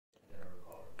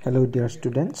Hello dear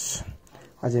students.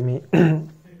 As I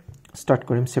start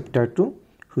korim chapter 2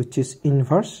 which is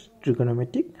inverse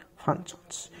trigonometric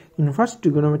functions. Inverse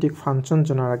trigonometric function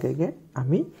jonar agege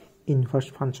ami inverse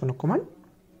function okoman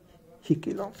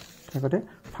hikilo. Takode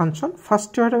function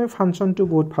first year ami function to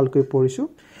bahut bhalkoi porisu.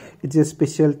 It is a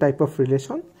special type of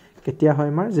relation. Ketia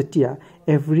hoy mar jetia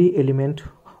every element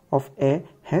of A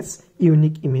has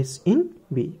unique image in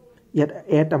B.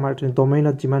 Yet amar domain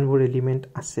of jiman bor element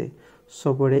ase.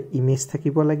 Sobore image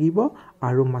থাকিব লাগিব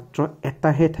আৰু মাত্ৰ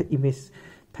এটাহে image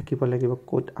থাকিব লাগিব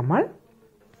code আমাৰ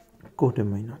code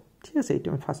ডোমেইনত ঠিক আছে এটা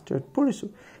আমি ফাৰ্স্ট ইয়াৰত পঢ়িছো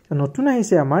নতুন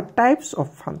আহিছে আমাৰ types of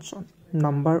function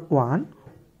number 1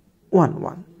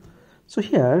 1 so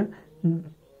here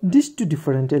these two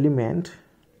different element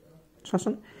so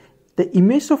the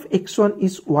image of x1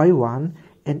 is y1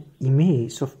 and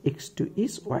image of x2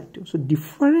 is y2 so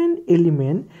different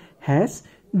element has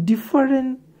different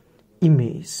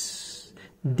image.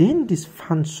 Then this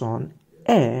function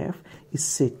f is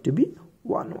said to be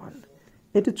 1 1.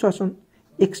 It is chosen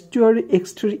x2 or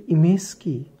x3 image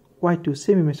key y2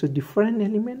 same image so different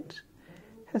element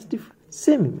has different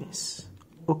same image.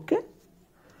 Okay.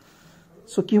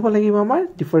 So ki hobo lagibo amar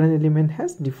different element has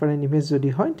different image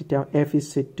jodi hoy tetia f is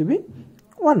said to be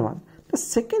 1 1. The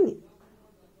second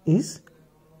is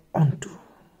onto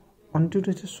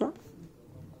to so.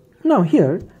 Now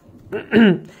here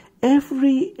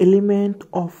every element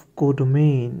of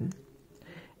codomain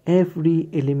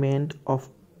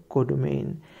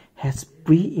has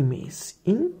pre-image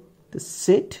in the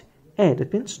set A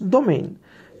that means domain.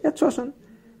 That's awesome.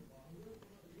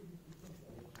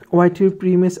 Y2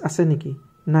 pre-image ase niki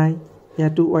nai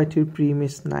yato Y2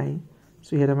 pre-image nai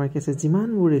so here amar kese jiman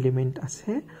bor element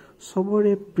ase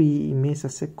sobore pre-image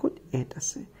ase code A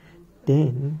ase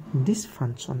then this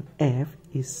function f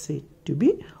is said to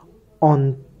be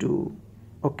onto.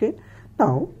 Okay,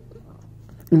 now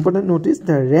important notice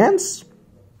the range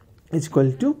is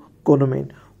equal to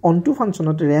codomain. Onto function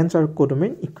of range or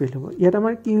codomain equal hobo yet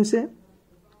amar ki hoise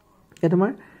yet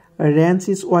amar range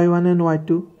is y1 and y2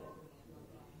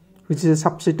 which is a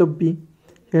subset of b.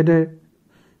 Here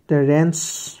the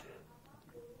range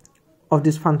of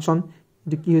this function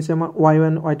the ki hoise amar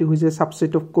y1 y2 which is a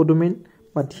subset of codomain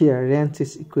but here range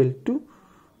is equal to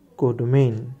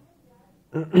codomain.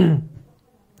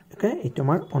 Okay, it is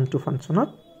our onto function.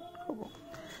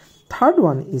 Third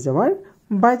one is our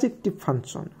bijective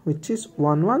function, which is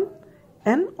 1 1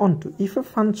 and onto. If a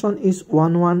function is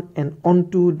 1 1 and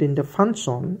onto, then the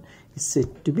function is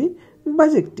said to be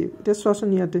bijective. It is also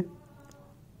near the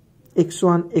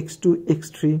x1, x2,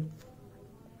 x3.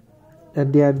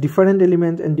 That they are different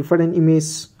elements and different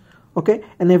image. Okay,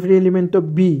 and every element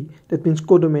of B, that means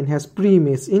codomain, has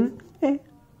pre-image in A.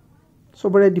 So,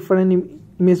 but a different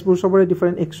image board sobore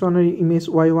different x1 image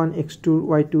y1 x2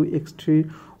 y2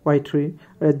 x3 y3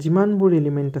 jiman board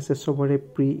element ase sobore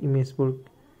pre image board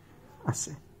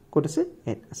ase code ase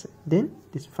n ase then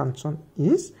this function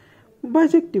is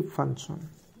bijective function.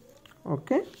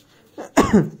 Okay.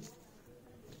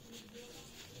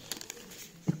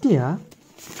 Etia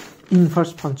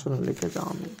inverse function leke jao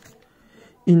ami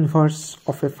inverse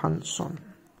of a function.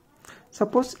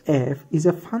 Suppose f is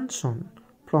a function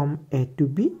from A to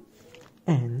B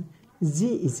and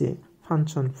g is a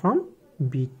function from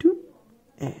B to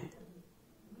A.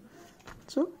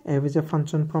 So f is a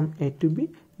function from A to B,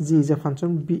 g is a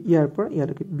function B here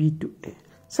B to A.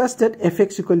 Such that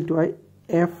fx equal to y,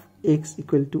 fx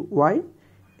equal to y,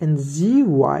 and gy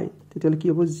equal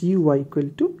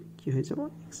to q is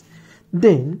about x.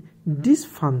 Then this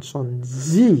function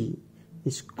g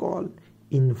is called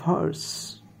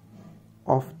inverse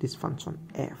of this function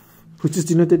f, which is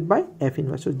denoted by f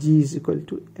inverse. So g is equal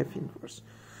to f inverse.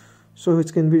 So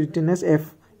which can be written as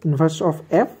f inverse of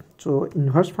f. So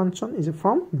inverse function is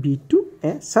from B to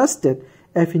A such that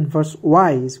f inverse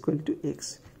y is equal to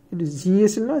x. It is g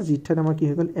is no g theta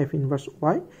ki equal f inverse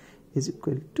y is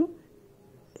equal to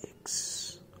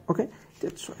x. Okay,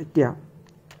 that's right. Yeah.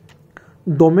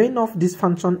 Domain of this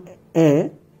function f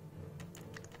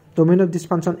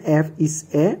is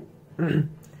A.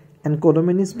 And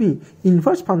codomain is B.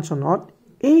 Inverse function not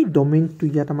a domain to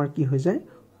yat amar ki hoy jay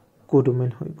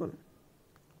codomain hoy gol.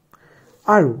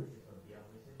 Aru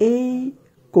a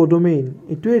codomain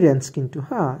etu range kintu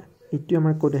ha etu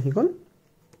amar code hi gol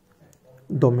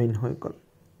domain hoy gol.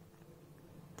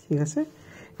 Thik ase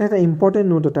eta important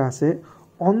note eta ase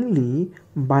only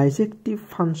bijective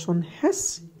function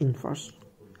has inverse.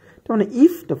 Tone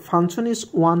if the function is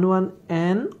 1 1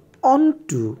 and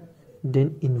onto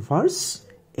then inverse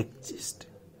exist.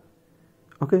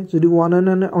 Okay, so the 1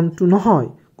 and onto no hoy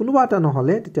konoba eta no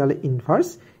hole tetiale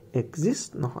inverse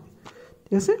exist no hoy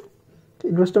ঠিক আছে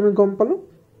ইনভাৰ্সটো আমি গম পালো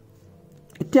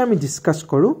এতিয়া আমি discuss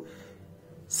কৰো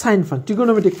sin function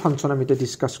trigonometric function আমি এটা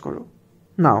ডিসকাস কৰো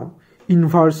now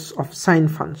inverse of sin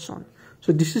function so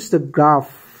this is the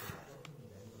graph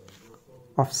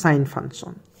of sin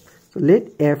function so let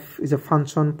f is a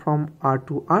function from r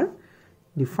to r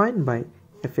defined by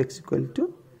fx equal to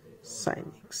sin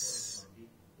x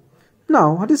now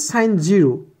what is sin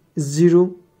 0 is 0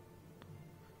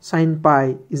 sin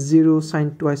pi is 0 sin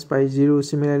twice pi 0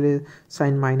 similarly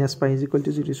sin minus pi is equal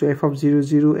to 0 so f of 0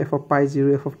 0 f of pi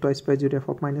 0 f of twice pi 0 f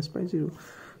of minus pi 0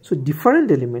 so different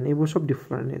element a of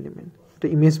different element the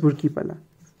image bur ki pala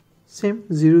same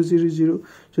 0 0 0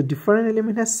 so different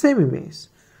element has same image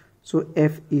so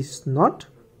f is not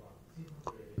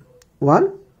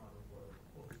 1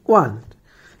 1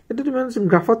 eto tu man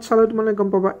graphot chalo tu mane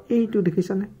gom paba ei tu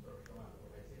dekhisa ne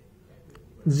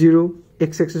 0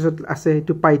 x axis আছে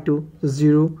to pi to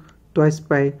 0 twice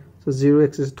pi so 0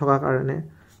 axis থকা কাৰণে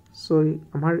so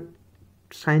আমাৰ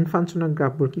sin function ৰ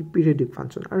graph বোৰ কি periodic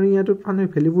function আৰু ইয়াটো ফানৰ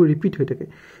value বোৰ repeat হৈ থাকে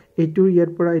এইটো ইয়াৰ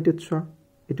পৰা এইটো চোৱা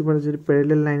এইটো পৰা যদি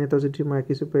parallel line এটা যদি মই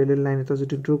কিছু parallel line এটা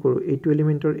যদি ড্ৰ কৰো এইটো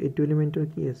এলিমেন্টৰ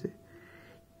কি আছে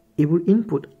এইবোৰ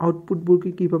ইনপুট আউটপুট বোৰ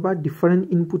কি পাবা ডিফাৰেন্ট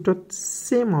ইনপুটত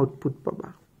সেম আউটপুট পাবা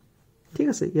ঠিক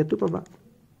আছে ইয়াটো পাবা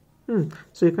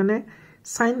so এখানে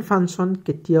sin function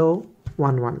কেতিয়াও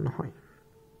 1 1 নহয়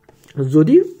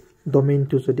যদি ডোমেইন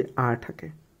টু যদি r থাকে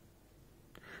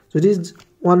যদি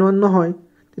 1 1 নহয়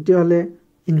তেতিয়া হলে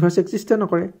ইনভার্স এক্সিস্ট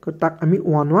নকৰে তাক আমি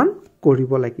 1 1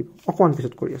 কৰিব লাগিব অকন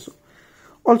পিছত কৰি আছো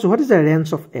also what is the range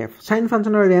of f sin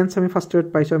function or range আমি ফাৰ্স্ট ইয়াৰত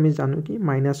পাইছো আমি জানো কি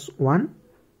 -1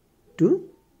 to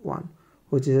 1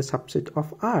 which is a subset of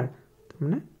r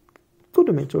মানে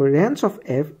codomain so range of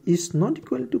f is not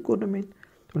equal to codomain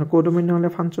মানে codomain নহলে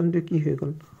ফাংশনটো কি হৈ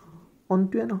গল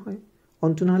onto নহয়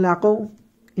onto নহলে আকৌ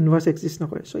ইনভার্স এক্সিস্ট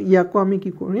নকৰে সো ইয়াকো আমি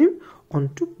কি কৰিম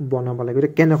onto বনাব লাগিব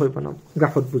এটা কেনে হৈ বনাম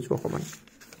গ্ৰাফত বুজব অকমান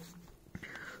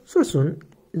সো শুন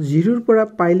 0 ৰ পৰা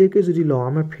পাই লৈকে যদি ল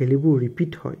আমাৰ ভ্যালুবোৰ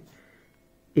ৰিপিট হয়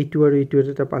এইটো আৰু এইটো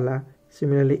এটা পালা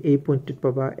সিমিলাৰলি এই পইণ্টত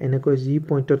পাবা এনেকৈ জি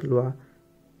পইণ্টত লোৱা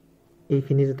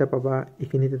এইখিনি যেটা পাবা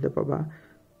এইখিনি যেটা পাবা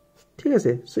ঠিক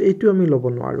আছে সো এইটো আমি লব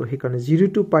নোৱাৰো হেকাৰণে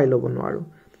 0 to pi লব নোৱাৰো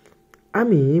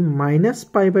আমি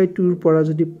 -pi/2 ৰ পৰা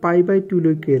যদি pi/2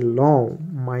 লৈকে লওঁ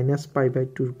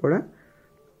 -pi/2 ৰ পৰা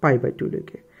pi/2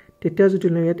 লৈকে তেতিয়া যদি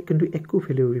ইয়াত কিন্তু একো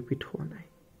ভ্যালু ৰিপিট হোৱা নাই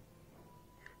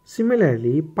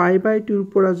সিমিলাৰলি pi/2 ৰ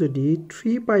পৰা যদি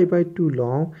 3pi/2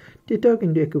 লওঁ তেতিয়াও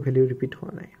কিন্তু একো ভ্যালু ৰিপিট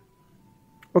হোৱা নাই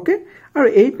ওকে আৰু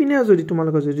এই পিনে যদি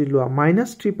তোমালোক যদি লোৱা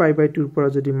 -3pi/2 ৰ পৰা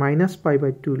যদি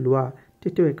 -pi/2 লোৱা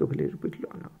তেতিয়াও একো ভ্যালু ৰিপিট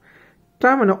লোৱা না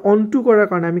তাৰ মানে onto কৰাৰ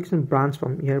কাৰণে আমি কিছু ব্ৰাঞ্চ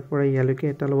পাম ইয়াৰ পৰা ইয়ালৈকে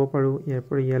এটা লব পাৰো ইয়াৰ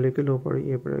পৰা ইয়ালৈকে লব পাৰো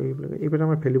ইয়াৰ পৰা এইবিলাক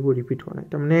আমাৰ ভ্যালুবোৰ ৰিপিট হোৱা নাই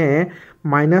তাৰ মানে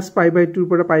 -pi/2 ৰ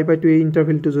পৰা pi/2 এই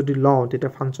ইন্টাৰভেলটো যদি লওঁ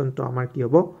তেতিয়া ফাংশনটো আমাৰ কি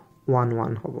হ'ব 1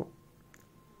 1 হ'ব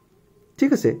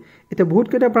ঠিক আছে এটা বহুত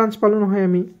কেটা ব্ৰাঞ্চ পালো নহয়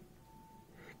আমি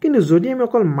কিন্তু যদি আমি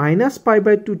অকল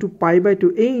 -pi/2 to pi/2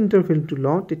 এই ইন্টাৰভেলটো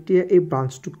লওঁ তেতিয়া এই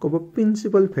ব্ৰাঞ্চটো ক'ব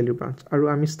প্ৰিন্সিপাল ভ্যালু ব্ৰাঞ্চ আৰু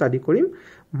আমি ষ্টাডি কৰিম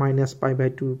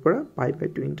 -pi/2 ৰ পৰা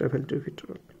pi/2 ইন্টাৰভেলটোৰ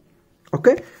ভিতৰত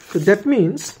okay so that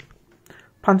means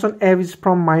function f is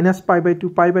from -pi/2 to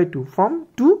pi/2 from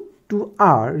 2 to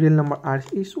r real number r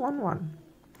is 1 1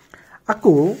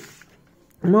 আকৌ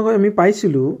মই আমি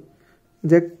পাইছিলো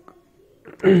যে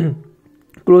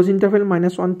ক্লোজ ইন্টাৰভেল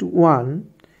 -1 to 1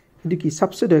 এটো কি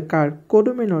সাবসেট হয় কাৰ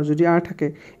কোডোমেইনৰ যদি r থাকে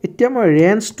এতিয়া মই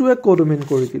ৰেঞ্জ টু এ কোডোমেইন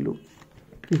কৰি দিলো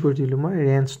কি কৰি দিলো মই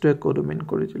ৰেঞ্জ টু এ কোডোমেইন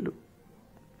কৰি দিলো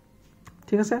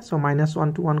ঠিক আছে সো -1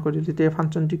 to 1 কৰি দিলে তেতিয়া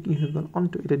ফাংশনটো কি হৈ গল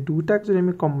onto এটা দুটাক যদি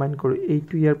আমি কম্বাইন কৰো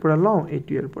এইটো ইয়াৰ পৰা লওঁ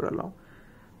এইটো ইয়াৰ পৰা লওঁ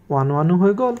 1 1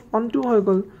 হৈ গল onto হৈ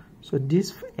গল so this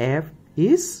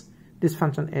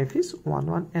function f is 1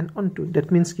 1 and onto that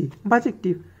means কি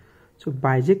bijective so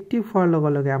bijective হোৱাৰ লগে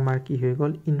লগে আমাৰ কি হৈ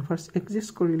গল ইনভাৰ্স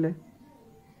এক্সিস্ট কৰিলে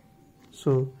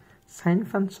so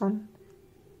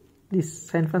this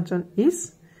sin function is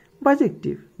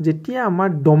bijective jetia amar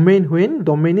domain when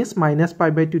domain is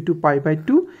 -pi/2 to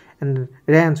pi/2 and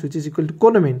range which is equal to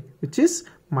codomain which is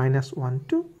 -1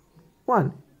 to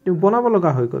 1 to bonabo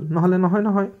loga hoy gol নহলে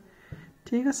নহয়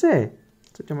ঠিক আছে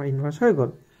সেটা আমাৰ ইনভাৰ্স হৈ গল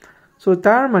so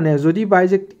tar মানে যদি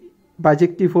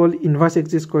bijective হল ইনভাৰ্স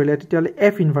exist কৰিলে তেতিয়া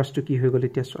f ইনভার্স to কি হৈ গল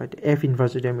এতিয়া সো f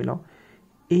ইনভার্স যদি আমি লওঁ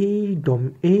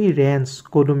এই ৰেঞ্জ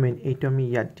কোডোমেইন এইটো আমি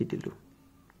ইয়াত দি দিলো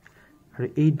আৰু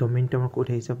এই ডোমেইনটো আমাৰ কোড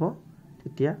হৈ যাব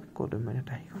তেতিয়া কোডোমেইন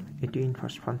এটা আহি গল এটো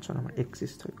ইনভাৰ্স ফাংশন আমাৰ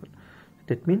এক্সিস্ট হৈ গল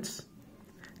that means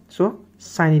so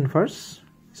sin inverse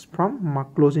is from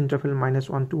close interval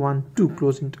 -1 to 1 to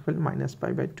close interval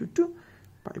 -pi/2 to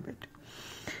pi/2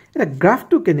 এটা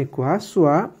গ্ৰাফটো কেনেকুৱা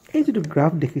সোৱা এই যেটো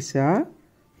গ্ৰাফ দেখিছা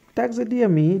তাক যদি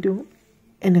আমি এটো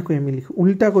এনেকৈ আমি লিখো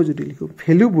উল্টাকৈ যদি লিখো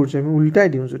ভ্যালুবোৰ যে আমি উল্টাই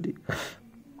দিওঁ যদি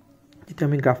তেতিয়া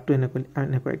আমি গ্ৰাফটো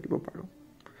এনেকৈ দিব পাৰো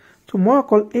সো মই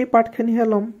অকল এই পাৰ্টখিনিহে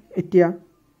লম এতিয়া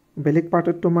বেলেগ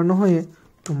পাৰ্টত তোমাৰ নহয়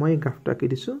তো মই গ্ৰাফটো আঁকি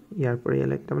দিছো ইয়াৰ পৰা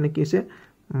ইয়ালৈ তাৰমানে কি হৈছে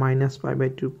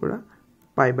 -π/2 পৰা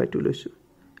π/2 লৈছো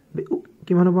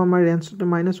কিমান হ'ব আমাৰ ৰেঞ্জটো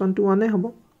 -1 to 1 হ'ব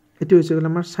এটো হৈছে গল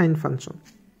আমাৰ সাইন ফাংচন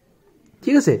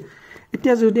ঠিক আছে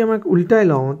এতিয়া যদি আমাক উল্টাই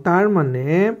লওঁ তাৰ মানে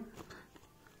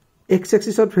x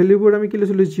axisত ভ্যালুবোৰ আমি কি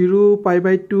লৈছিলো 0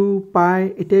 π/2 π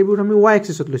এতিয়া এইবোৰ আমি y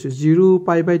axisত লৈছো 0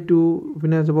 π/2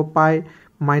 বিনা যাব π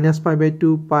 -π/2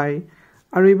 π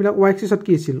আৰু এইবিলাক y axisত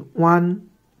কি আছিল 1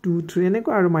 2 3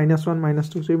 এনেকৈ আৰু -1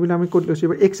 -2 so এইবিলাক আমি ক'ত লৈছো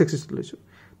এবাৰ x axisত লৈছো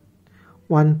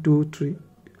 1 2 3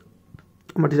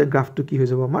 আমাৰ এটা গ্ৰাফটো কি হৈ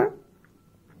যাব আমাৰ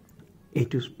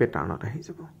এইটো প্যাটাৰ্ণত আহি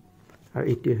যাব আৰু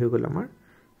এইটো হৈ গল আমাৰ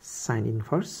sin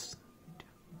inverse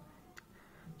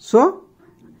so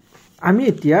আমি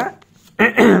এতিয়া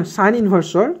sin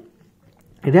inverseৰ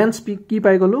ৰেঞ্জ কি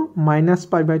পাই গলো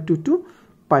 -π/2 to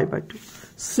π/2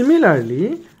 similarly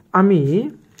আমি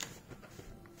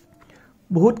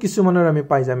বহুত কিছুমানৰ আমি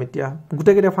পাই যাম এতিয়া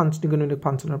গুটেকেটা ফাংচনিক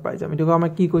ফাংচনৰ পাই যাম এটো আমি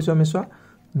কি কৈছো আমি সোৱা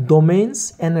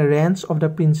domains and range of the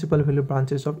principal value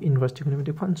branches of inverse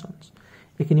trigonometric functions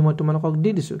এখিনি মই তোমালোকক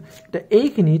দি দিছো এটা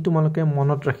এইখিনি তোমালোকে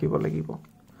মনত ৰাখিব লাগিব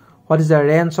what is the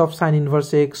range of sin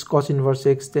inverse x cos inverse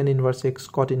x tan inverse x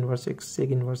cot inverse x sec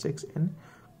inverse x and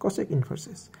cosec inverse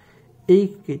x এই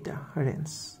কেটা ৰেঞ্জ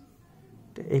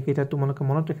এই কেটা তোমালোকে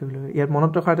মনত ৰাখিব লাগিব ইয়াৰ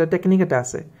মনত ৰখাৰ এটা টেকনিক এটা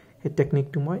আছে এই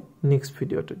টেকনিকটো মই নেক্সট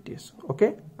ভিডিওত দি আছো ওকে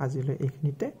আজিলৈ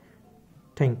এইখিনিতে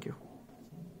থ্যাংক ইউ